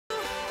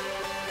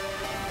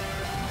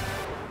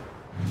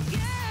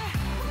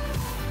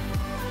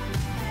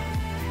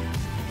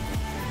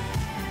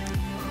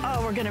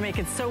we're gonna make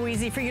it so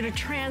easy for you to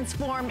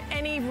transform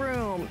any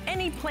room,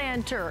 any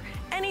planter,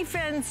 any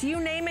fence, you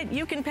name it,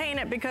 you can paint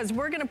it, because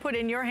we're gonna put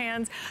in your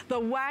hands the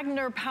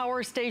Wagner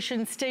Power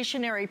Station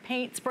stationary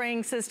paint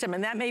spraying system.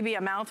 And that may be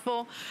a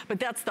mouthful, but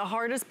that's the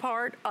hardest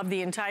part of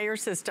the entire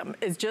system,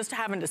 is just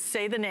having to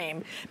say the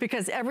name,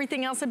 because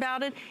everything else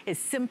about it is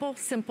simple,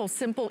 simple,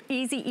 simple,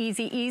 easy,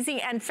 easy,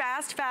 easy, and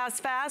fast,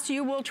 fast, fast.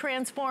 You will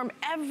transform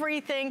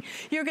everything.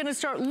 You're gonna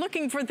start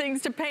looking for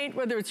things to paint,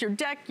 whether it's your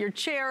deck, your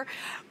chair,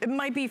 it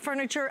might be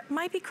furniture, it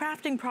might be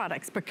crafting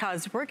products,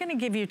 because we're gonna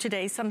give you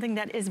today something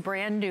that is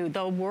brand new,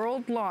 the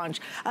world launch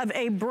of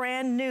a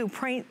brand new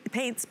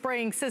paint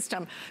spraying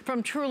system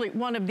from truly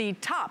one of the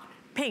top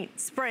paint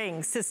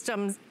spraying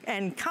systems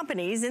and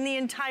companies in the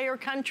entire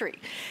country.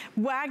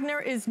 Wagner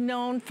is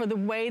known for the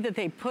way that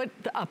they put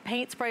a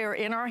paint sprayer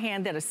in our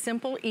hand that is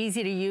simple,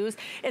 easy to use.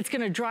 It's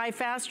gonna dry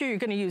faster, you're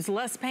gonna use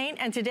less paint,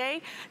 and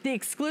today, the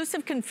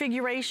exclusive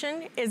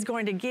configuration is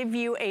going to give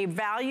you a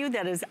value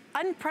that is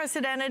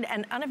unprecedented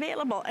and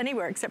unavailable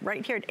anywhere except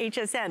right here at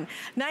HSN.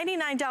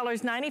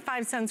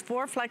 $99.95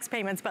 for flex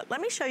payments, but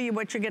let me show you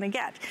what you're gonna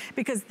get,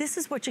 because this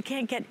is what you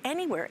can't get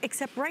anywhere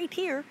except right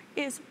here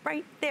is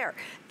right there.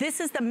 This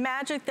is the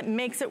magic that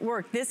makes it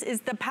work. This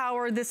is the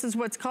power. This is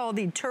what's called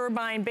the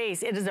turbine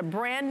base. It is a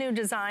brand new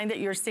design that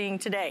you're seeing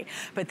today.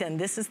 But then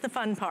this is the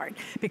fun part,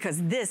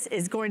 because this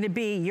is going to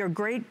be your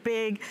great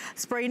big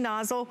spray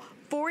nozzle,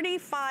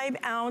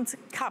 45-ounce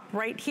cup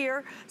right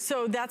here.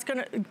 So that's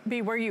gonna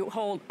be where you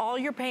hold all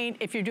your paint.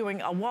 If you're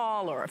doing a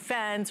wall or a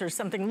fence or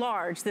something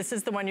large, this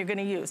is the one you're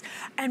gonna use.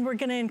 And we're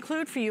gonna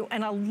include for you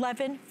an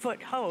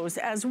 11-foot hose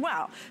as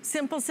well.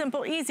 Simple,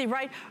 simple, easy,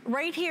 right?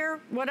 Right here,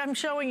 what I'm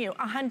showing you,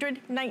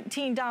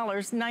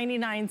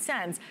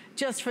 $119.99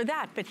 just for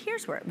that. But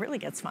here's where it really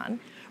gets fun.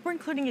 We're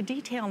including a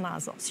detail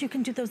nozzle, so you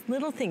can do those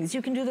little things.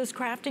 You can do those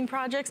crafting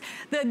projects.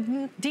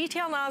 The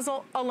detail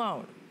nozzle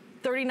alone,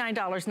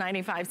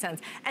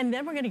 $39.95. And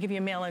then we're gonna give you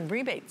a mail-in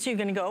rebate. So you're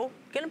gonna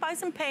buy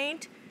some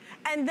paint,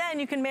 and then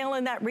you can mail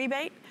in that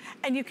rebate,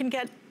 and you can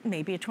get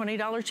maybe a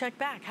 $20 check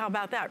back. How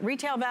about that?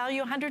 Retail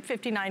value,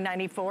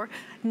 $159.94,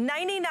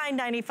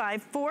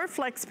 $99.95 for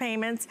flex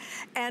payments.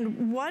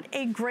 And what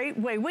a great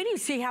way. Wait till you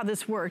see how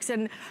this works.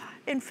 And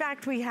in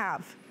fact, we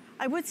have,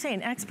 I would say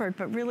an expert,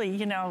 but really,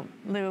 you know,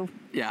 Lou,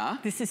 yeah,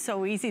 this is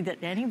so easy that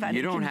anybody can do it.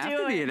 You don't have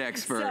to be an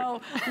expert. So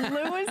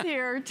Lou is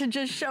here to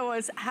just show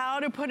us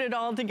how to put it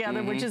all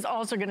together, which is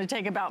also gonna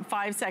take about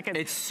 5 seconds.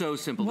 It's so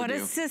simple to do.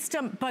 What a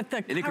system, but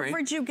the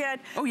coverage you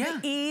get, the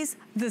ease,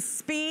 the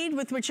speed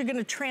with which you're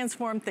gonna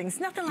transform things.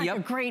 Nothing like a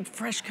great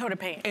fresh coat of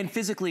paint. And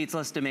physically, it's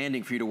less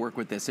demanding for you to work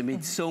with this. It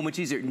made it so much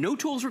easier. No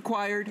tools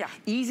required.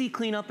 Easy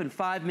cleanup in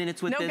 5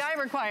 minutes with this. No guy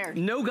required.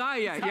 No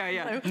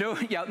guy,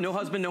 no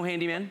husband, no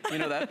handyman. You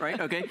know that, right?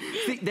 Okay.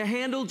 The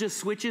handle just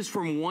switches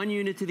from one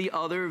unit to the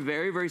other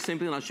very, very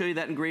simply, and I'll show you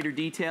that in greater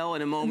detail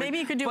in a moment. Maybe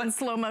you could do it in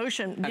slow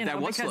motion, you know,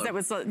 because that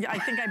was, I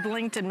think I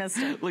blinked and missed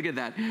it. Look at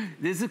that.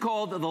 This is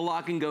called the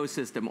lock and go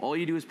system. All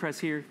you do is press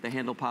here, the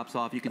handle pops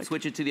off. You can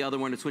switch it to the other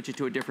one, to switch it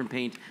to a different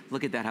paint.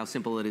 Look at that, how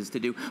simple it is to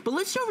do. But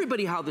let's show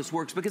everybody how this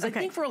works, because I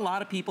think for a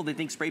lot of people, they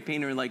think spray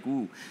paint are like,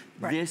 ooh,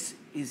 this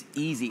is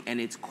easy and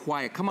it's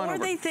quiet. Come on over. Or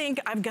they think,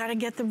 I've got to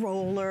get the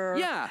roller.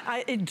 Yeah.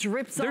 It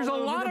drips all over the place. There's a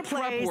lot of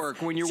prep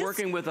work when you're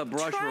working with a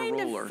brush or a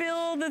roller. Trying to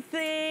fill the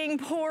thing,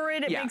 pour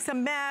it, it makes a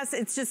mess.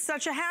 It's just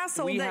such a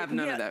hassle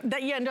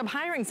that you end up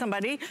hiring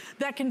somebody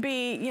that can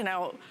be, you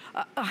know,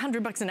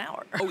 $100 an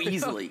hour. Oh,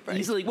 easily,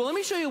 easily. Well, let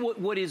me show you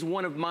what is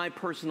one of my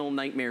personal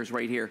nightmares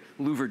right here,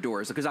 louver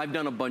doors, because I've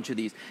done a bunch of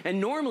these. And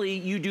normally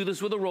you do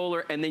this with a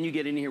roller and then you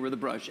get in here with a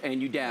brush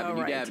and you dab and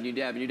you dab and you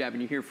dab and you dab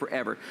and you're here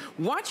forever.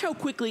 Watch how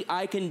quickly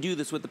I can do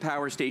this with the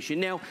Power Station.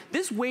 Now,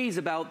 this weighs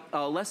about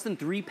less than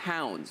 3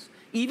 pounds.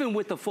 Even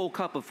with the full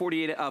cup of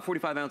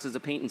 45 ounces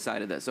of paint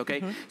inside of this,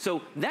 okay?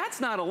 So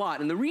that's not a lot,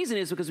 and the reason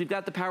is because we've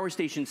got the Power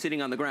Station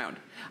sitting on the ground.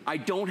 I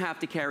don't have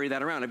to carry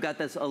that around. I've got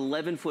this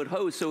 11-foot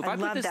hose, so if I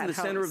put this in the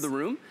center of the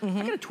room,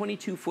 I got a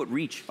 22-foot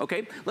reach,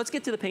 okay? Let's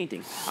get to the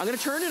painting. I'm gonna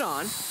turn it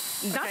on.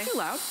 Not too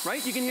loud,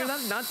 right? You can hear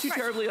that? Not too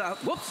terribly loud.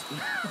 Whoops.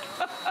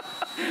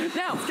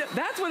 Now,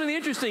 that's one of the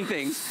interesting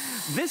things.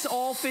 This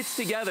all fits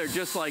together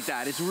just like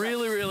that. It's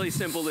really, really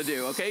simple to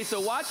do, okay? So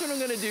watch what I'm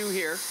gonna do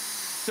here.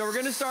 So we're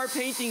gonna start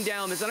painting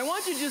down this, and I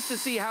want you just to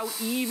see how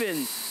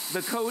even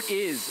the coat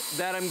is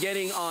that I'm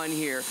getting on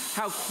here,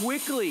 how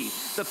quickly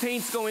the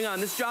paint's going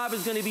on. This job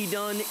is gonna be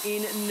done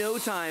in no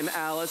time,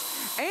 Alice,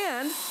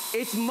 and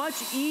it's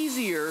much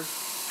easier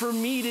for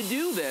me to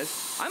do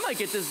this. I might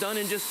get this done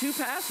in just 2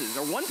 passes,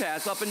 or 1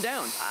 pass up and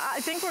down.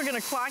 I think we're gonna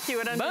clock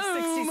you at under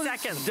 60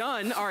 seconds.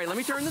 Done. All right, let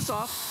me turn this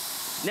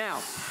off.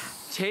 Now,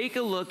 take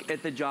a look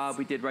at the job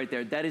we did right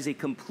there. That is a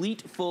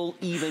complete, full,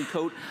 even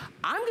coat.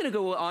 I'm gonna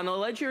go on a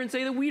ledge here and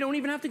say that we don't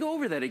even have to go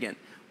over that again.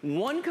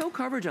 1 coat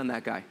coverage on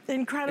that guy.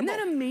 Incredible. Isn't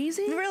that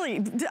amazing? Really.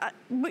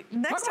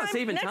 Next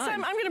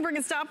time, I'm going to bring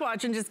a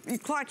stopwatch and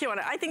just clock you on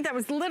it. I think that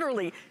was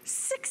literally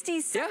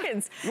 60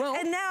 seconds. Yeah. Well,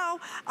 and now,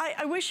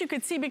 I wish you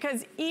could see,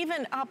 because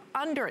even up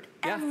under it,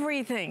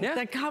 everything,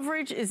 the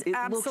coverage is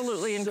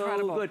absolutely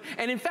incredible. So good.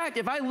 And in fact,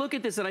 if I look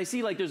at this and I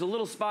see like there's a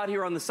little spot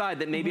here on the side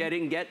that maybe I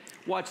didn't get,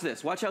 watch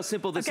this. Watch how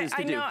simple this is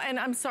to do. I know, and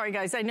I'm sorry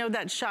guys, I know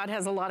that shot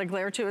has a lot of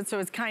glare to it, so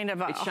it's kind of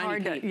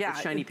hard to,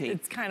 it's shiny paint.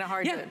 It's kind of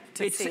hard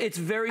to see. It's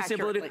very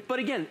simple. But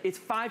again, it's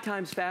 5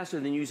 times faster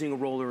than using a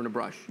roller and a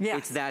brush. Yes.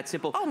 It's that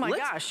simple. Oh my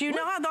gosh, you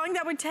know how long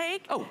that would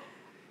take? Oh,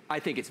 I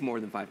think it's more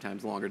than 5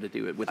 times longer to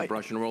do it with a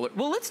brush and a roller.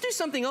 Well, let's do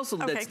something else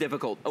that's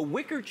difficult. A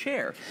wicker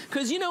chair.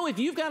 Because, you know, if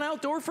you've got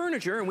outdoor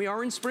furniture, and we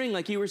are in spring,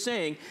 like you were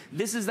saying,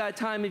 this is that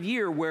time of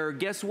year where,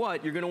 guess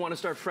what? You're going to want to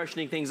start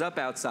freshening things up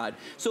outside.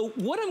 So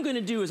what I'm going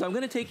to do is I'm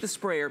going to take the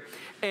sprayer,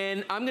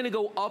 and I'm going to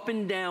go up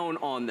and down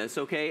on this,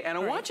 okay? And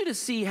I want you to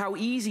see how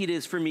easy it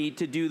is for me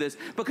to do this,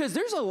 because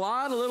there's a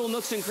lot of little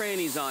nooks and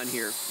crannies on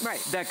here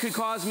that could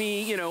cause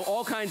me, you know,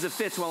 all kinds of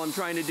fits while I'm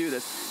trying to do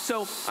this.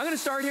 So I'm going to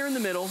start here in the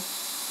middle,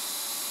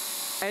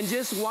 and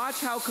just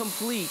watch how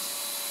complete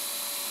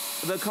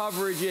the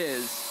coverage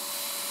is.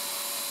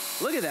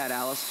 Look at that,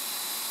 Alice.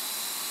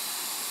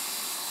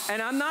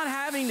 And I'm not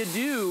having to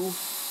do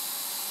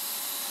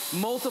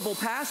multiple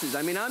passes.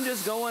 I mean, I'm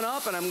just going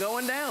up and I'm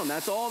going down.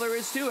 That's all there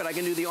is to it. I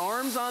can do the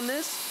arms on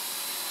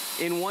this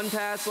in 1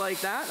 pass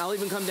like that. I'll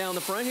even come down the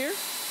front here.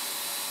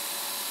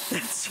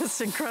 That's just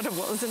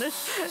incredible, isn't it?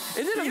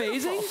 Isn't it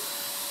amazing?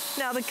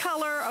 Now the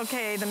color,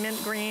 okay, the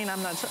mint green,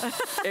 I'm not sure.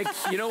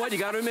 You know what, you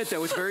got to admit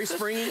though, it's very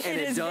springy and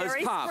it does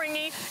pop. It is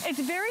very springy. It's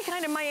very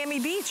kind of Miami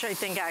Beach, I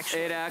think,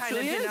 actually. It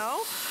actually is. You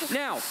know?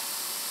 Now,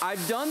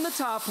 I've done the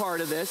top part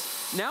of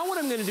this. Now what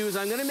I'm going to do is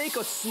I'm going to make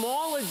a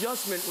small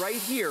adjustment right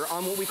here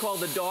on what we call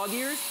the dog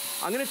ears.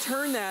 I'm going to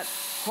turn that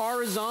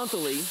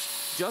horizontally,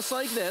 just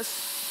like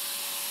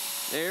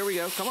this. There we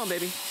go. Come on,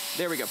 baby.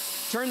 There we go.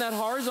 Turn that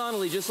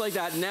horizontally, just like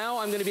that. Now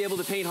I'm going to be able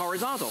to paint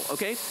horizontal,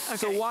 okay?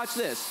 So watch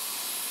this.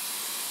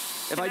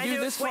 If I do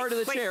this part of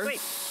the chair. Wait.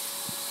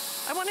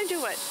 I want to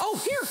do it. Oh,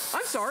 here.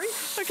 I'm sorry.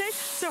 Okay.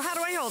 So how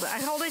do I hold it? I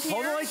hold it here.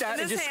 Hold it like that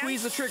and just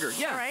squeeze the trigger.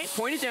 Yeah. All right.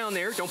 Point it down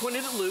there. Don't point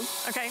it at Lou.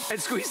 Okay.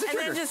 And squeeze the trigger.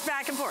 And then just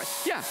back and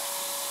forth. Yeah.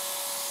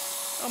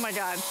 Oh my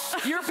God.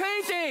 You're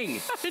painting.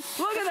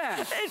 Look at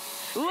that.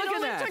 Look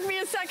at that. It only took me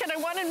a second. I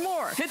wanted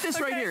more. Hit this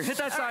right here. Hit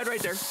that side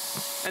right there.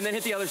 And then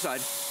hit the other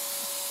side.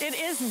 It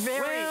is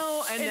very.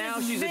 Well, and now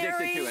she's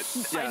addicted to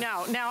it. Yeah. I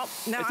know. Now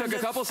it took a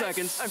couple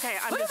seconds. Okay.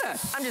 Look at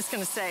that. I'm just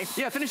going to say.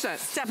 Yeah, finish that.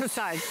 Step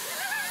aside.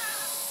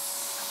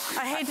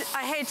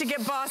 I hate to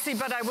get bossy,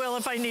 but I will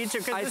if I need to,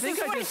 because I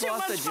think I just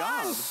lost a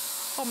job.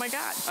 Oh my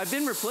God. I've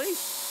been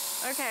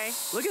replaced. Okay.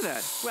 Look at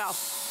that. Well.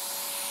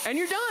 And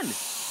you're done.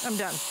 I'm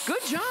done.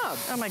 Good job.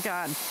 Oh my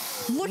God.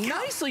 Look,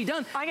 nicely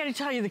done. I got to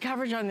tell you, the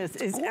coverage on this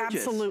is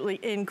absolutely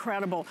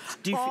incredible.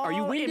 Are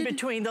you winded? In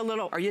between the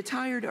little. Are you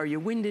tired? Are you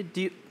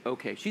winded?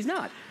 Okay, she's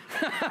not.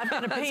 I've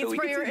got a paint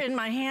sprayer in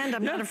my hand.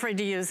 I'm not afraid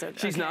to use it.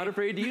 She's not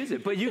afraid to use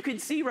it. But you could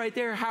see right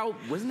there how,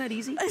 wasn't that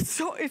easy? It's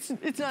not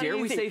easy. Dare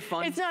we say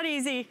fun? It's not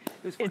easy.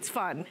 It's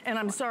fun. And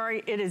I'm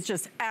sorry, it is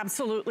just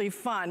absolutely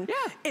fun.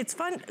 Yeah. It's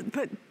fun,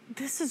 but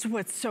this is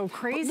what's so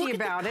crazy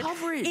about it.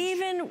 Coverage.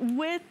 Even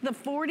with the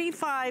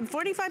 45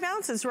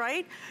 ounces,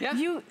 right?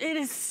 Yeah. It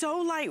is so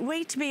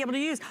lightweight to be able to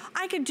use.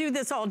 I could do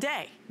this all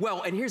day.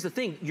 Well, and here's the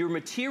thing, your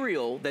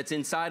material that's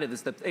inside of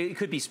this, it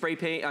could be spray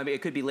paint, I mean,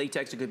 it could be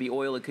latex, it could be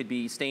oil, it could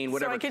be stain,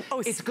 whatever.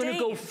 So it's going to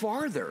go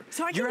farther.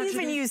 So I can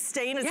even use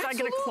stain, it's not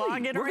going to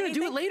clog it or anything? We're going to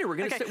do it later. We're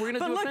going to do a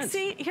But look, fence.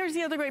 see, here's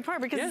the other great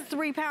part, because it's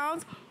 3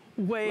 pounds,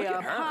 way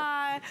up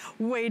high,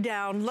 way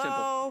down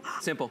low.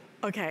 Simple.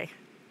 Okay.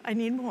 I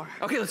need more.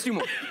 Okay, let's do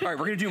more. All right,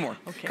 we're gonna do more.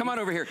 Okay. Come on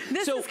over here.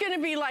 This is gonna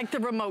be like the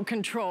remote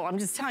control. I'm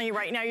just telling you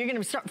right now, you're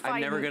gonna start fighting.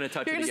 I'm never gonna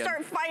touch it again. You're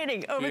gonna start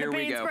fighting over the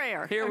paint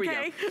sprayer. Here we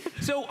go.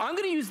 So I'm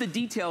gonna use the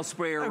detail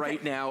sprayer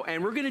right now,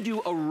 and we're gonna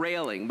do a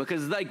railing,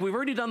 because like we've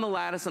already done the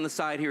lattice on the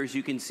side here, as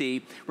you can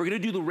see. We're gonna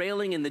do the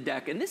railing in the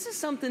deck, and this is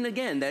something,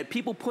 again, that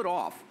people put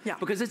off. Yeah.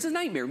 Because it's a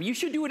nightmare. You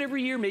should do it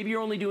every year. Maybe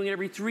you're only doing it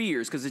every 3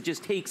 years, because it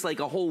just takes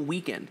like a whole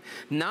weekend.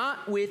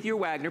 Not with your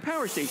Wagner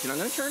power station. I'm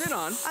gonna turn it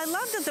on. I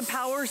love that the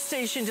power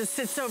station just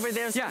sits over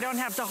there, so you don't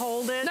have to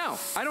hold it. No,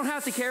 I don't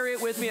have to carry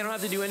it with me. I don't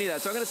have to do any of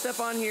that. So I'm gonna step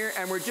on here,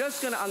 and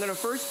I'm gonna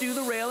first do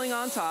the railing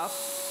on top,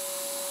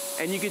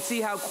 and you can see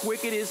how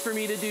quick it is for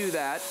me to do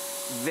that.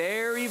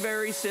 Very,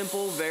 very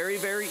simple, very,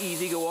 very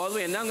easy. Go all the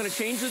way. And now I'm gonna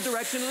change the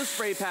direction of the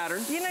spray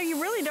pattern. You know,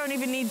 you really don't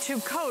even need 2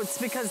 coats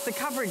because the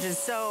coverage is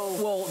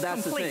so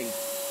that's complete. The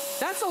thing.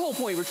 That's the whole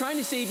point. We're trying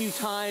to save you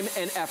time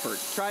and effort,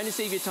 trying to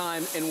save you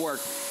time and work.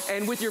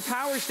 And with your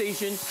power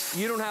station,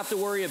 you don't have to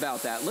worry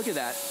about that. Look at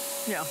that.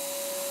 Yeah.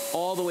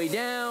 All the way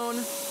down.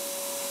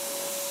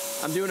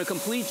 I'm doing a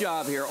complete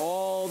job here.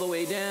 All the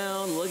way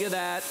down. Look at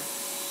that.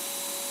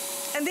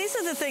 And these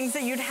are the things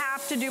that you'd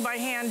have to do by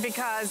hand,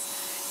 because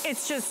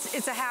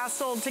it's a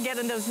hassle to get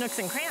in those nooks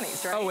and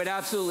crannies, right? Oh, it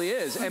absolutely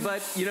is.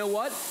 But you know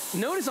what?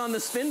 Notice on the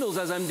spindles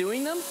as I'm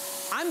doing them,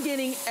 I'm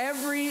getting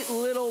every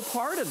little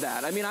part of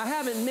that. I mean, I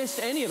haven't missed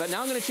any of it.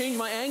 Now I'm gonna change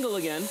my angle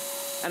again,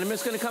 and I'm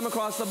just gonna come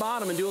across the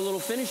bottom and do a little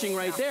finishing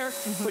right there.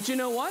 But you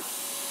know what?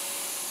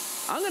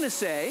 I'm gonna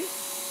say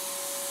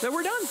that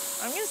we're done.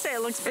 I'm gonna say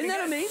it looks pretty good.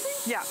 Isn't that amazing?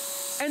 Yeah.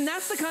 And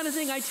that's the kind of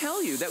thing I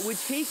tell you that would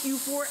take you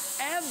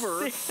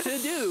forever to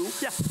do.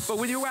 Yeah. But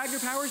with your Wagner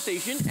Power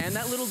Station and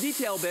that little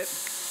detail bit,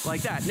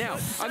 like that. Now,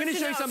 I'm going to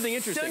show you something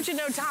interesting. Don't you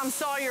know Tom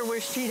Sawyer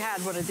wished he'd had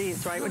one of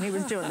these, right, when he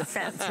was doing the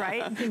fence,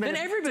 right? Then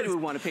everybody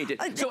would want to paint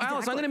it. So, exactly.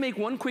 Alice, I'm going to make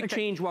one quick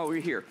change while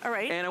we're here. All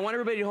right. And I want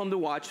everybody at home to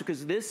watch,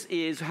 because this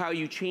is how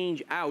you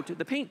change out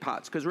the paint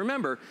pots. Because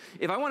remember,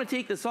 if I want to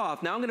take this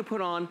off, now I'm going to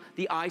put on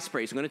the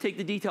iSpray. So I'm going to take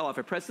the detail off.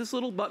 I press this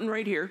little button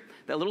right here,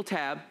 that little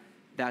tab,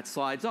 that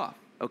slides off.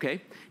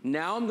 Okay,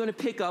 now I'm gonna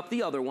pick up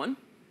the other one.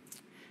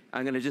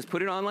 I'm gonna just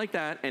put it on like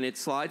that, and it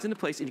slides into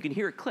place, and you can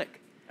hear it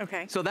click.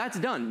 Okay. So that's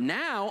done.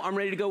 Now I'm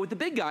ready to go with the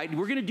big guy.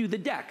 We're gonna do the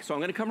deck. So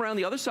I'm gonna come around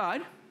the other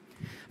side.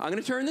 I'm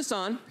gonna turn this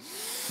on.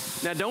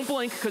 Now don't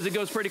blink, because it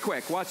goes pretty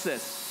quick. Watch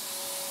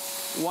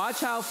this. Watch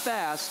how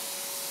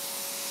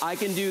fast I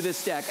can do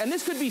this deck. And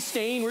this could be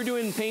stain. We're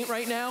doing paint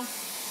right now,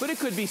 but it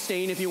could be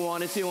stain if you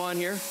wanted to on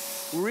here.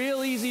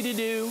 Real easy to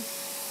do.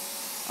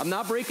 I'm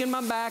not breaking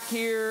my back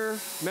here.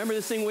 Remember,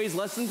 this thing weighs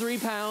less than 3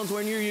 pounds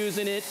when you're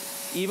using it,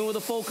 even with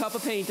a full cup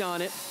of paint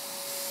on it.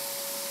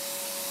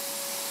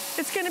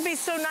 It's going to be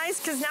so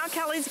nice, because now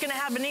Kelly's going to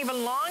have an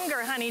even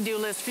longer honey-do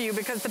list for you,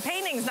 because the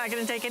painting's not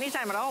going to take any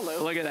time at all, Lou.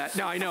 Look at that.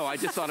 No, I know. I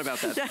just thought about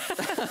that.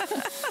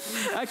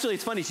 Actually,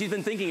 it's funny. She's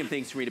been thinking of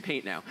things for me to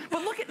paint now.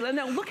 But look at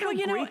now. Look how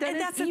great that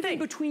is. Even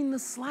between the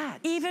slats.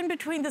 Even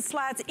between the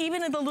slats,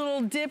 even in the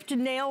little dipped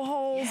nail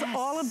holes,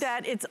 all of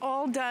that, it's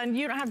all done.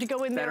 You don't have to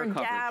go in there and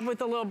dab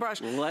with a little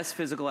brush. Less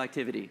physical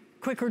activity.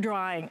 Quicker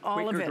drying,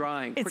 all of it.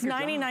 It's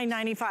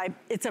 $99.95.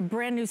 It's a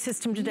brand new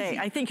system today.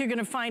 I think you're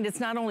gonna find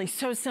it's not only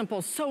so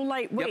simple, so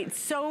lightweight,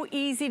 so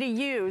easy to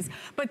use,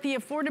 but the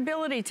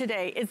affordability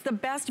today, it's the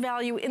best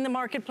value in the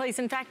marketplace.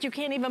 In fact, you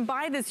can't even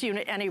buy this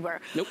unit anywhere.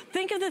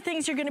 Think of the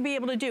things you're gonna be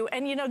able to do.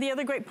 And you know, the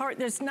other great part,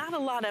 there's not a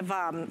lot of,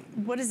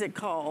 what is it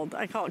called?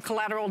 I call it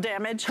collateral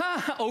damage.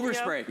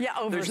 Overspray. Yeah,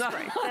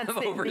 overspray.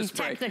 That's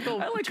the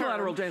technical I like term.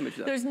 collateral damage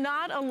though. There's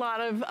not a lot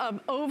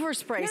of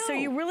overspray, so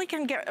you really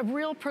can get a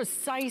real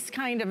precise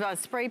kind of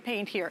spray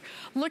paint here.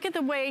 Look at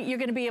the way you're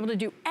gonna be able to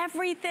do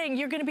everything.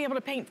 You're gonna be able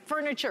to paint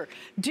furniture,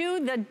 do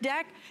the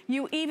deck.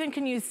 You even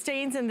can use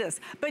stains in this.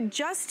 But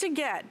just to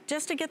get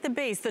the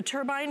base, the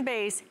turbine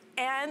base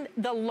and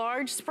the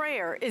large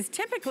sprayer is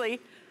typically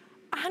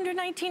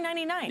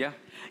 $119.99. Yeah.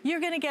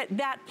 You're gonna get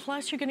that,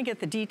 plus you're gonna get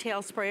the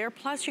detail sprayer,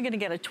 plus you're gonna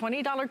get a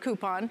 $20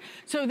 coupon,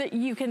 so that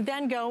you can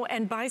then go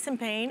and buy some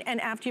paint, and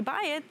after you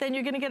buy it, then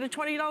you're gonna get a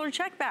 $20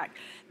 check back.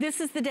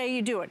 This is the day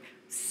you do it.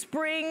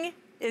 Spring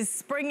is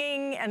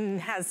springing and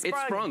has sprung.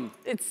 It's sprung.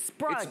 It's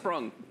sprung. It's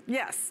sprung.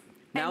 Yes.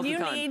 Now's and you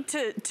the time. need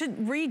to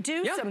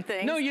redo some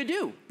things. No, you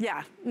do.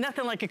 Yeah,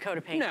 nothing like a coat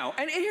of paint. No,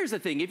 and here's the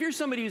thing. If you're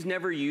somebody who's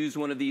never used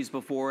one of these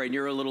before and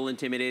you're a little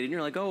intimidated and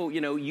you're like, oh, you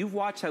know, you've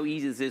watched how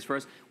easy this is for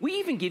us. We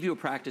even give you a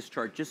practice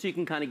chart just so you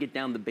can kind of get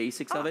down the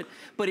basics of it.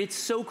 But it's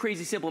so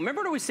crazy simple.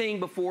 Remember what I was saying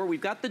before? We've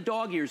got the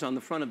dog ears on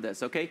the front of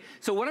this, okay?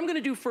 So what I'm gonna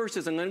do first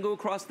is I'm gonna go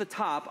across the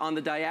top on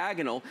the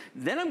diagonal.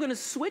 Then I'm gonna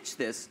switch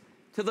this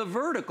to the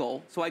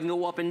vertical so I can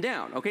go up and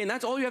down, okay? And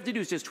that's all you have to do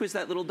is just twist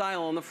that little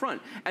dial on the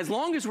front. As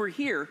long as we're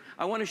here,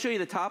 I wanna show you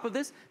the top of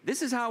this.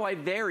 This is how I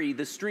vary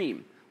the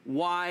stream.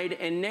 Wide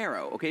and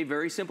narrow, okay?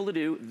 Very simple to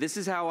do. This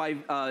is how I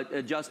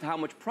adjust how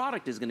much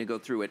product is gonna go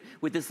through it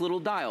with this little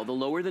dial. The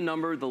lower the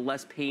number, the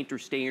less paint or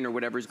stain or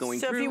whatever is going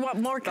through. So if you want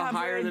more coverage. The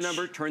higher the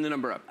number, turn the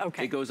number up.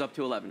 Okay. It goes up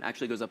to 11.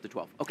 Actually, it goes up to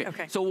 12. Okay.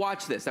 Okay. So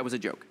watch this. That was a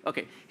joke.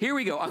 Okay, here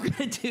we go. I'm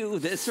gonna do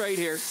this right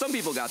here. Some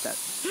people got that.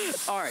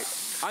 All right.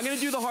 I'm gonna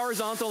do the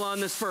horizontal on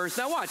this first.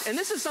 Now watch, and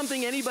this is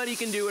something anybody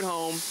can do at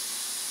home,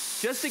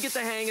 just to get the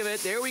hang of it.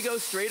 There we go,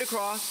 straight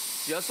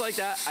across, just like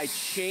that. I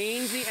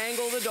change the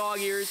angle of the dog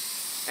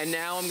ears, and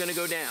now I'm gonna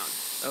go down,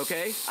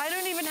 okay? I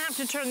don't even have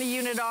to turn the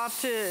unit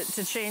off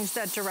to change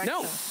that direction.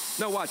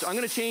 No, watch, I'm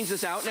gonna change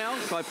this out now.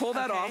 So I pull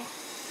that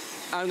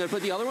off. I'm gonna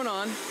put the other one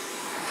on.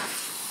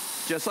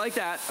 Just like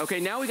that. Okay,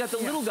 now we got the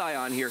little guy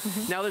on here.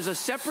 Now there's a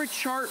separate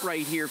chart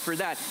right here for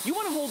that. You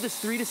wanna hold this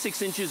 3 to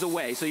 6 inches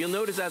away. So you'll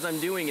notice as I'm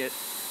doing it,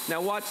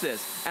 now watch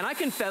this. And I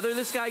can feather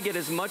this guy, get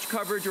as much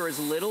coverage or as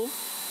little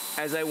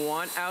as I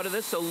want out of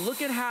this. So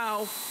look at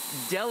how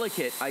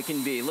delicate I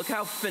can be. Look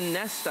how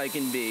finessed I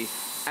can be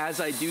as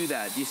I do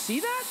that. Do you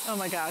see that? Oh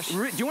my gosh.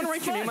 Do you wanna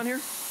write your name on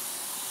here?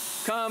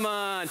 Come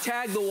on,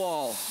 tag the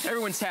wall.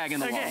 Everyone's tagging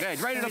the wall.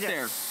 Good, write it up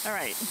there. All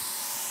right.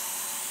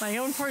 My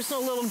own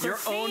personal little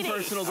graffiti. Your own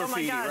personal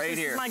graffiti, oh my gosh, right this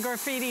here. Is my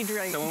graffiti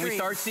dream. So when we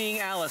start seeing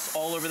Alice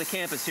all over the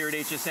campus here at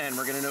HSN,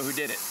 we're gonna know who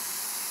did it.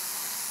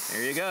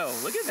 There you go,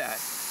 look at that.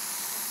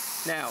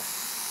 Now,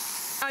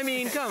 I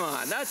mean, come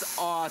on, that's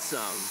awesome.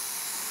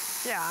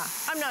 Yeah,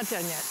 I'm not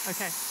done yet.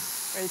 Okay,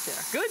 right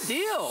there. Good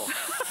deal.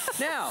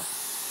 Now,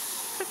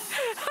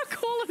 how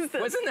cool is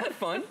this? wasn't that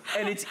fun?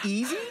 And it's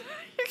easy?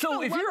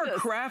 So if you're a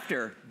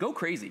crafter, go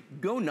crazy.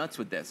 Go nuts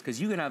with this, because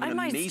you can have an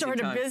amazing time. I might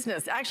start a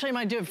business. Actually, I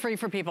might do it free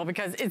for people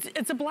because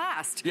it's a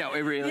blast. Yeah,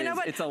 it really is.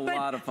 It's a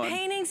lot of fun.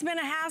 Painting's been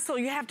a hassle.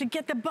 You have to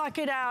get the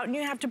bucket out and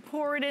you have to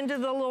pour it into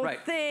the little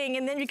thing,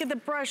 and then you get the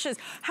brushes.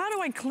 How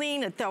do I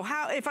clean it though?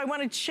 How if I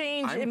want to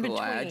change in between?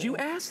 I'm glad you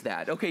asked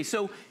that. Okay,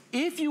 so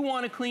if you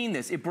want to clean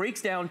this, it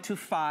breaks down to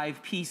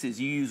 5 pieces.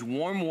 You use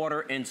warm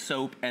water and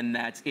soap, and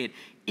that's it.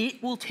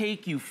 It will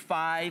take you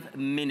 5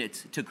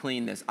 minutes to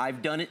clean this.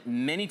 I've done it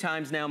many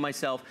times now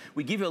myself.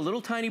 We give you a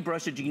little tiny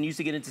brush that you can use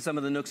to get into some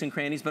of the nooks and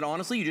crannies, but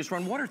honestly, you just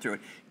run water through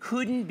it.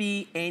 Couldn't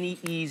be any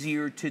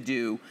easier to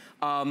do.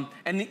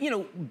 And you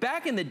know,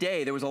 back in the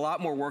day, there was a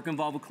lot more work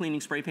involved with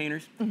cleaning spray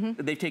painters.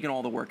 They've taken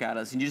all the work out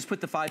of us. And you just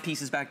put the 5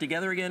 pieces back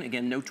together again.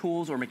 Again, no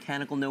tools or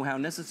mechanical know-how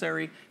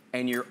necessary,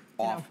 and you're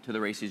off to the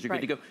races. You're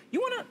good to go.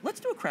 You wanna, let's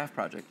do a craft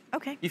project.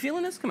 Okay. You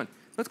feeling this? Come on,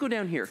 let's go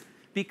down here.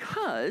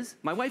 Because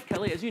my wife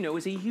Kelly, as you know,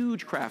 is a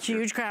huge crafter.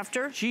 Huge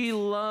crafter. She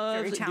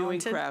loves doing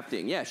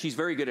crafting. Yeah, she's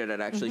very good at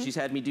it, actually. She's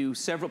had me do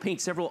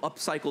paint several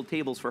upcycled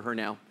tables for her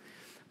now.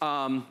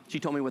 She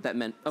told me what that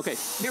meant. Okay,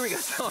 here we go.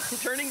 So I'm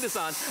turning this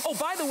on. Oh,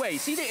 by the way,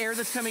 see the air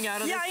that's coming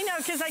out of this? Yeah, I know,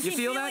 because I keep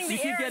feeling the air. You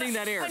keep getting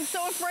that air. I'm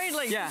so afraid,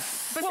 like. Yeah.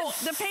 But well,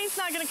 the paint's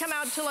not going to come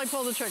out until I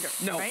pull the trigger.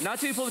 No,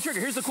 not till you pull the trigger.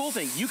 Here's the cool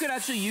thing. You could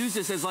actually use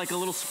this as like a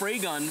little spray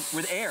gun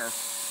with air,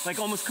 like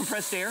almost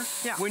compressed air.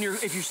 Yeah.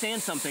 If you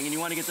sand something and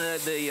you want to get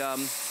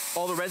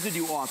all the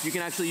residue off, you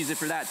can actually use it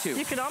for that too.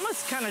 You could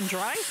almost kind of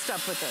dry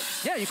stuff with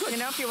it. Yeah, you could. You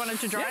know, if you wanted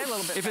to dry a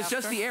little bit If it's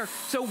just the air.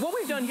 So what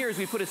we've done here is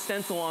we put a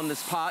stencil on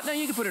this pot. Now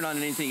you can put it on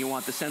anything you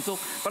want, the stencil.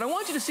 But I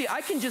want you to see,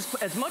 I can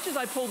just, as much as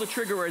I pull the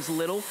trigger or as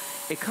little,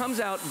 it comes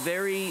out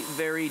very,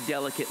 very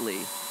delicately.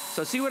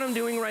 So see what I'm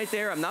doing right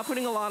there? I'm not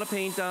putting a lot of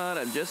paint on.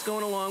 I'm just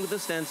going along with the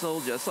stencil,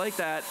 just like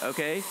that,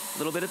 okay? A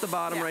little bit at the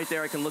bottom right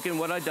there. I can look at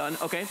what I've done,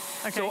 okay?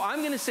 So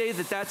I'm gonna say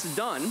that that's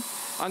done.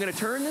 I'm gonna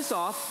turn this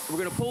off. We're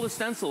gonna pull the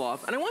stencil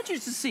off. And I want you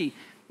to see,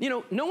 you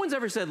know, no one's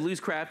ever said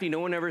lose crafty. No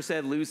one ever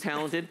said lose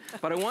talented.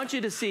 But I want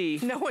you to see.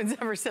 No one's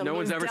ever said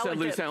lose delicate. Said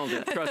lose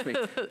talented. Trust me.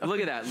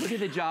 Look at that. Look at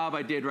the job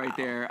I did right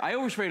there. I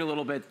oversprayed a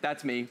little bit.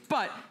 That's me.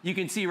 But you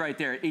can see right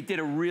there, it did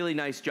a really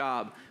nice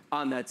job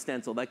on that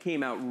stencil. That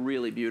came out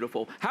really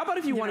beautiful. How about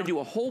if you want to do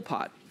a whole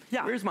pot?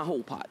 Yeah. Where's my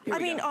whole pot? Here I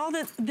mean, all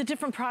the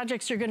different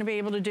projects you're going to be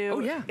able to do. Oh,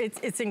 yeah.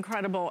 It's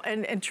incredible.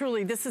 And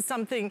truly, this is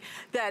something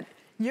that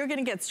you're going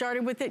to get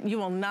started with it, and you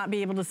will not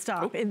be able to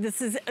stop. Oh, this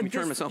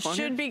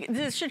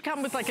should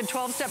come with like a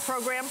 12-step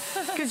program,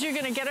 because you're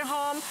going to get it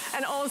home,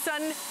 and all of a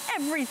sudden,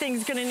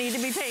 everything's going to need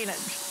to be painted.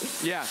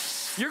 Yeah,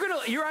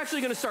 you're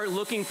actually going to start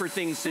looking for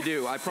things to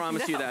do. I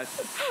promise you that.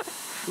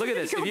 Look at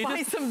this. Go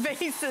buy some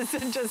vases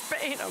and just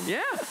paint them.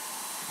 Yeah.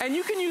 And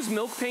you can use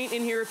milk paint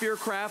in here if you're a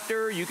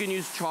crafter. You can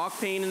use chalk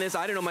paint in this.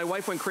 I don't know, my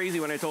wife went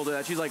crazy when I told her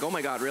that. She's like, oh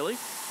my God, really?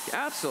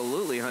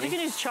 Absolutely, honey. You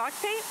can use chalk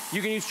paint?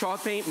 You can use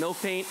chalk paint,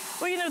 milk paint.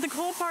 Well, you know, the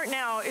cool part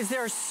now is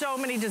there are so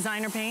many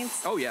designer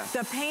paints. Oh, yeah.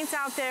 The paints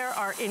out there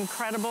are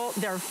incredible.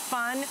 They're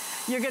fun.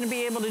 You're going to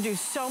be able to do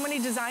so many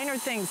designer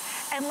things.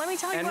 And let me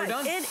tell you what,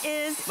 it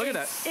is. Look at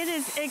that. It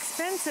is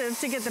expensive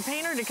to get the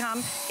painter to come,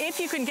 if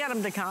you can get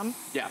them to come.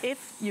 Yeah.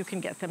 If you can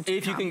get them to come.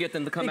 If you can get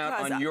them to come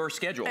out on your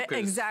schedule.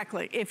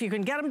 Exactly. If you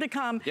can get them to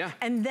come. Yeah.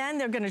 And then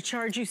they're going to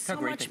charge you so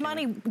much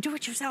money. Do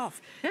it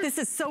yourself. Yeah. This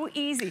is so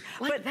easy.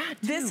 But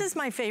this is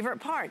my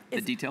favorite part.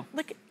 The detail?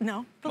 Look,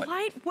 no, the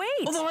lightweight.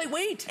 Oh, the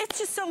lightweight. It's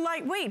just so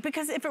lightweight,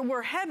 because if it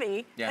were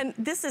heavy, and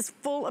this is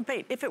full of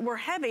paint, if it were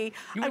heavy,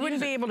 I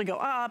wouldn't be able to go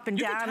up and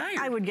down.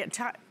 I would get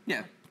tired.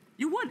 Yeah.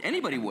 You would.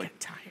 Anybody would. Get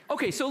tired.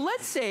 Okay, so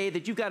let's say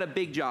that you've got a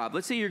big job.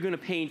 Let's say you're going to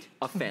paint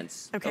a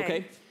fence.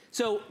 Okay.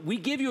 So we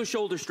give you a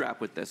shoulder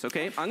strap with this,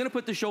 okay? I'm gonna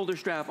put the shoulder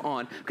strap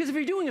on, because if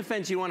you're doing a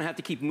fence, you don't wanna have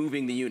to keep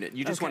moving the unit.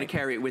 You just wanna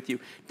carry it with you.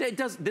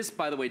 This,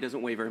 by the way,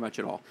 doesn't weigh very much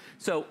at all.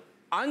 So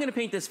I'm gonna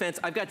paint this fence.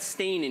 I've got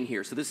stain in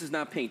here, so this is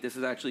not paint, this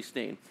is actually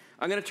stain.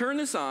 I'm gonna turn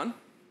this on.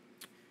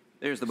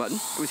 There's the button.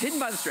 It was hidden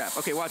by the strap.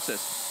 Okay, watch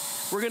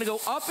this. We're gonna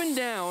go up and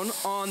down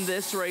on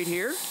this right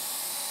here.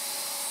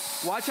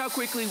 Watch how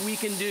quickly we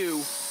can do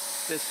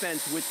this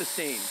fence with the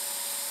stain.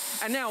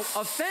 And now,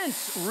 a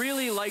fence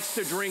really likes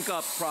to drink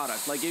up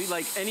product. Like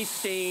any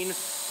stain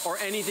or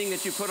anything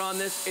that you put on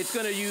this, it's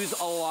gonna use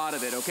a lot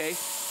of it, okay?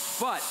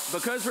 But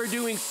because we're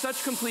doing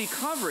such complete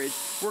coverage,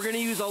 we're gonna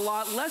use a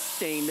lot less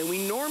stain than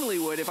we normally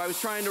would if I was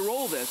trying to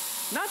roll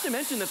this. Not to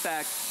mention the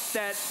fact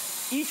that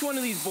each one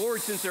of these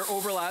boards, since they're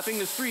overlapping,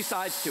 there's 3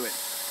 sides to it.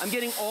 I'm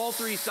getting all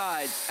 3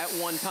 sides at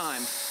one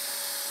time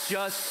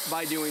just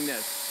by doing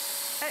this.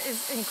 That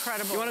is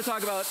incredible. You want to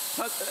talk about,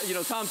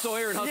 Tom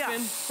Sawyer and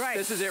Husband? Yeah, right.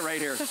 This is it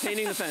right here,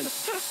 painting the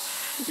fence.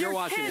 You're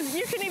watching it.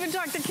 You can even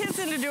talk the kids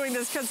into doing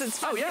this, because it's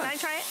fun. Oh, yeah. Can I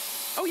try it?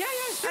 Oh, yeah,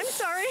 yeah. I'm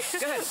sorry.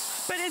 Go ahead.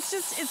 But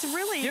it's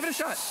really... Give it a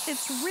shot.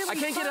 It's really I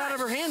can't get it out of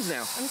her hands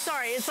now. I'm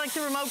sorry. It's like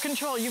the remote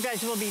control. You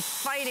guys will be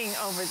fighting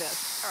over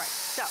this. All right,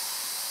 so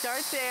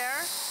start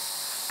there.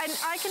 And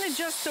I can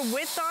adjust the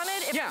width on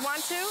it if I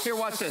want to. Here,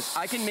 watch this.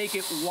 I can make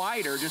it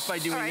wider just by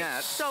doing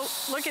that. So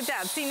look at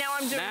that. See, now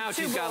I'm doing 2 boards.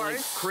 Now she's got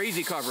like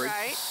crazy coverage.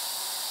 Right.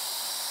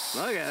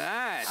 Look at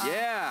that,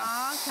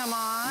 yeah. Come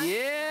on.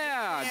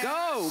 Yeah, there.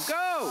 go.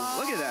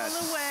 Look at that.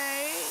 All the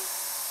way.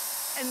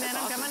 And then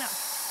I'm coming up.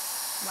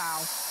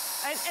 Wow.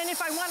 And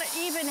if I want it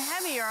even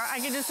heavier, I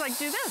can just like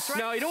do this, right?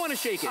 No, you don't want to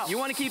shake it. You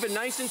want to keep it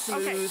nice and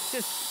smooth. Okay,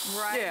 just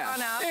right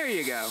on up. There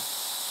you go.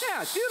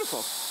 Yeah, it's beautiful.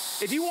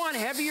 If you want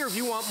heavier, if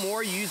you want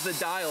more, you use the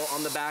dial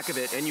on the back of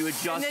it and you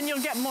adjust and then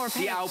you'll get more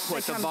paint the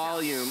output, the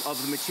volume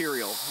of the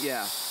material.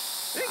 Yeah.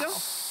 There you go.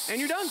 And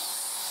you're done.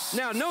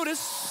 Now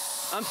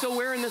notice, I'm still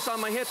wearing this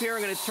on my hip here.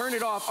 I'm going to turn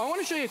it off. I want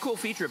to show you a cool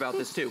feature about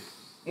this too.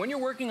 When you're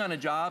working on a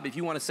job, if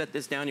you want to set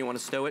this down, you want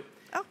to stow it,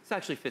 this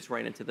actually fits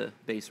right into the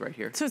base right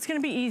here. So it's going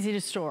to be easy to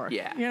store.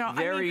 Yeah, you know,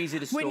 very easy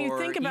to store, when you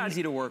think about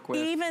easy to work with.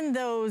 Even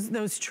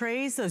those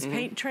trays, those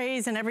paint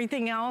trays and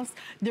everything else,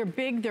 they're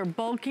big, they're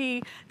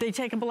bulky, they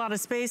take up a lot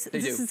of space.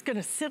 This is going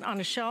to sit on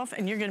a shelf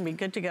and you're going to be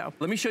good to go.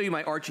 Let me show you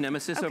my arch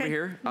nemesis over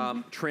here,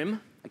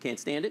 trim. I can't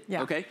stand it,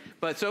 okay?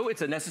 But so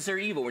it's a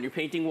necessary evil when you're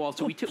painting walls.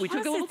 So we took a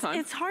little time.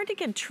 It's hard to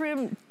get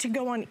trim to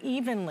go on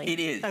evenly. It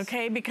is.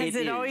 Okay, because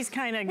it always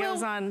kind of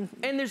goes on.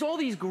 And there's all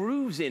these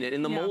grooves in it,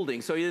 in the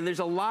molding. So there's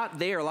a lot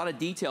there, a lot of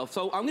detail.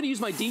 So I'm gonna use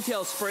my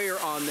detail sprayer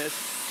on this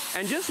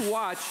and just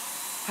watch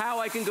how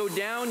I can go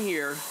down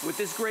here with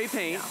this gray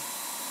paint.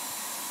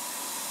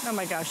 Oh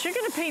my gosh, you're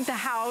gonna paint the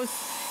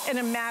house in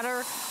a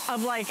matter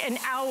of like an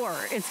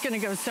hour. It's gonna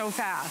go so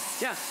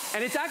fast. Yeah,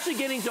 and it's actually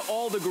getting to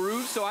all the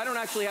grooves, so I don't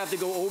actually have to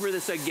go over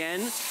this again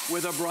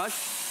with a brush.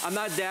 I'm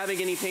not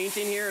dabbing any paint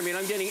in here. I mean,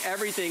 I'm getting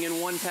everything in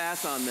one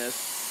pass on this.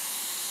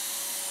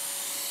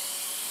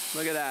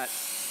 Look at that.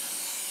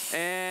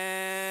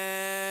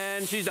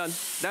 And she's done.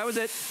 That was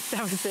it.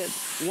 That was it.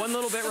 One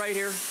little bit right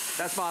here.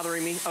 That's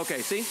bothering me.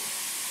 Okay, see?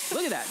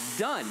 Look at that,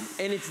 done.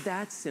 And it's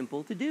that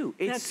simple to do.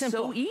 It's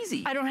so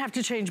easy. I don't have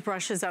to change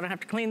brushes. I don't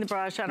have to clean the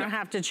brush. I don't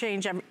have to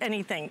change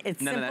anything.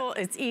 It's simple,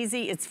 it's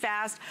easy, it's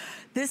fast.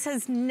 This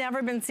has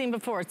never been seen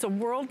before. It's a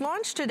world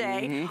launch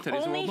today,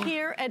 only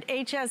here at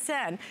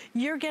HSN.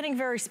 You're getting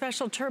very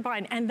special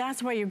turbine, and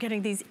that's why you're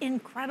getting these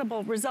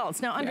incredible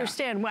results. Now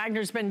understand,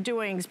 Wagner's been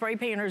doing spray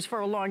painters for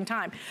a long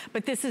time,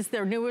 but this is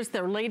their newest,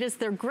 their latest,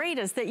 their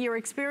greatest that you're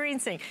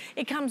experiencing.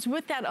 It comes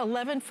with that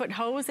 11-foot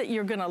hose that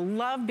you're gonna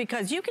love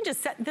because you can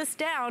just set this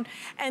down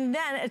and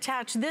then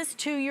attach this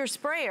to your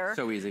sprayer.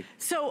 So easy.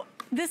 So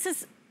this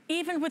is,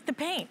 even with the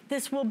paint,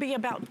 this will be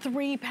about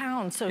 3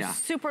 pounds, so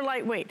super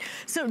lightweight.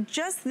 So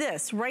just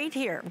this right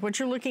here, what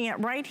you're looking at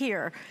right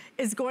here,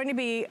 is going to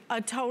be a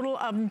total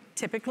of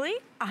typically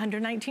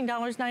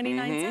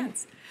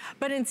 $119.99.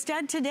 But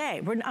instead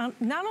today, we're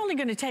not only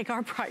gonna take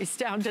our price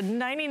down to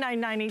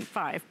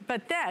 $99.95,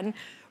 but then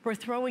we're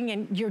throwing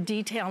in your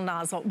detail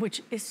nozzle,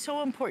 which is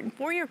so important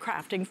for your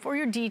crafting, for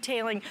your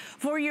detailing,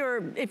 for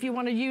your, if you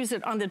want to use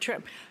it on the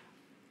trip.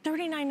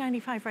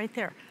 $39.95 right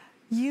there.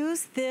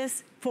 Use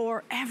this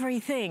for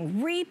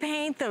everything.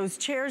 Repaint those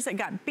chairs that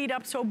got beat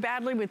up so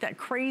badly with that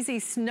crazy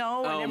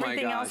snow and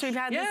everything else we've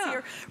had this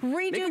year.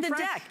 Redo the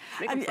deck.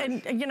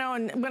 And you know,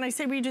 and when I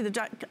say redo the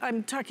deck,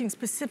 I'm talking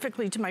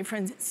specifically to my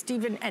friends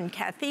Stephen and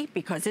Kathy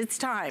because it's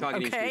time,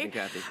 okay?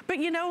 But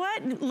you know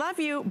what? Love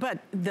you, but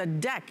the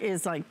deck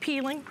is like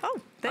peeling. Oh,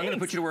 thanks. I'm gonna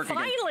put you to work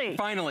again.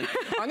 Finally.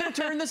 I'm gonna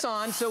turn this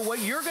on. So what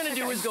you're gonna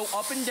do is go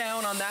up and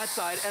down on that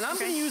side, and I'm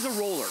gonna use a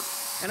roller.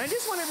 And I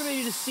just want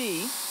everybody to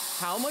see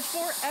how much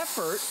more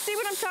effort. See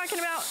what I'm talking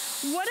about?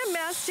 What a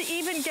mess to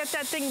even get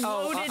that thing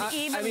loaded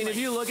evenly. I mean, if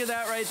you look at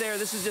that right there,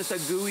 this is just a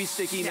gooey,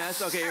 sticky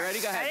mess. Okay, you ready?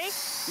 Go ahead.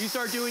 You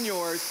start doing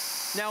yours.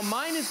 Now,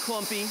 mine is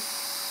clumpy.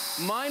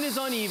 Mine is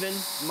uneven.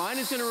 Mine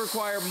is gonna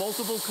require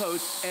multiple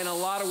coats and a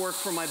lot of work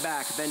from my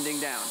back,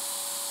 bending down.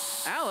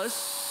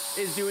 Alice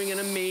is doing an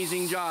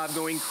amazing job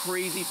going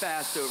crazy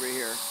fast over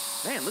here.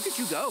 Man, look at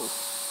you go.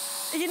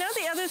 You know,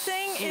 the other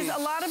thing is a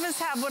lot of us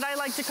have what I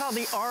like to call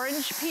the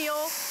orange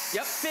peel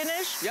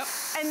finish.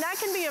 And that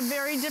can be a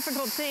very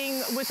difficult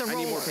thing with a roller.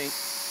 I need more paint.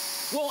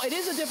 Well, it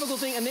is a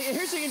difficult thing, and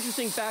here's the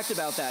interesting fact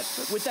about that.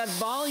 With that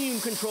volume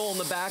control in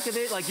the back of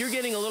it, like you're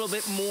getting a little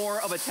bit more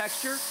of a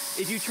texture.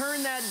 If you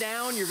turn that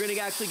down, you're gonna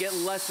actually get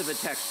less of a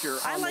texture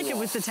on I like it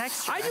with the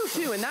texture. I do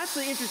too, and that's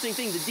the interesting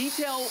thing. The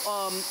detail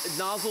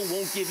nozzle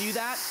won't give you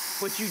that,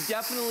 but you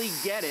definitely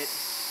get it.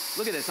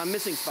 Look at this, I'm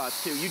missing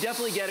spots too. You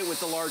definitely get it with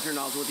the larger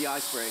nozzle, with the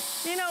iSpray.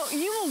 You know,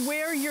 you will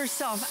wear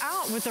yourself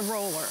out with a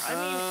roller. I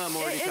mean, I'm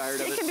already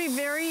tired of it. It can be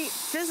very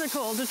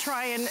physical to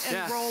try and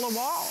roll a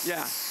wall.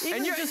 Yeah,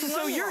 and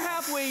so you're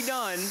halfway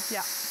done.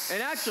 Yeah.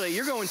 And actually,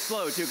 you're going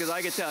slow too, because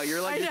I can tell.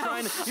 You're like,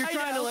 you're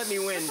trying to let me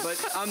win, but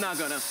I'm not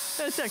gonna.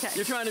 That's okay.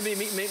 You're trying to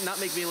not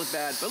make me look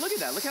bad. But look at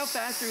that, look how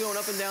fast you're going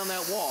up and down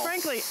that wall.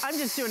 Frankly, I'm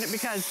just doing it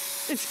because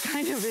it's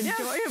kind of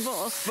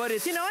enjoyable. But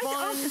it's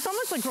fun. It's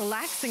almost like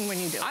relaxing when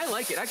you do it. I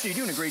like it. Actually,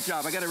 you're doing a great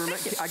job. I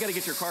gotta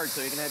get your card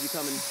so I can have you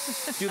come and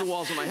do the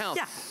walls of my house.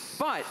 Yeah.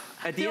 But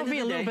at the end of the day, there'll be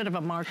a little bit of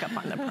a markup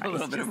on the price. A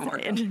little bit of a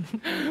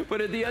markup.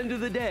 But at the end of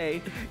the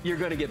day, you're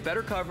gonna get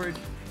better coverage.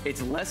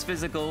 It's less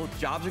physical.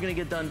 Jobs are gonna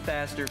get done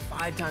faster,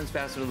 5 times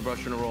faster with a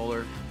brush and a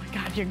roller. Oh my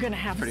God, you're gonna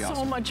have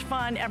so much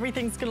fun.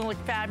 Everything's gonna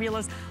look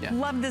fabulous.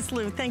 Love this,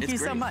 Lou. Thank you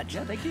so much.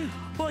 Yeah, thank you.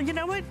 Well, you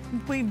know what?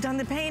 We've done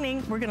the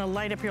painting. We're gonna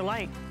light up your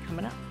light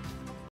coming up.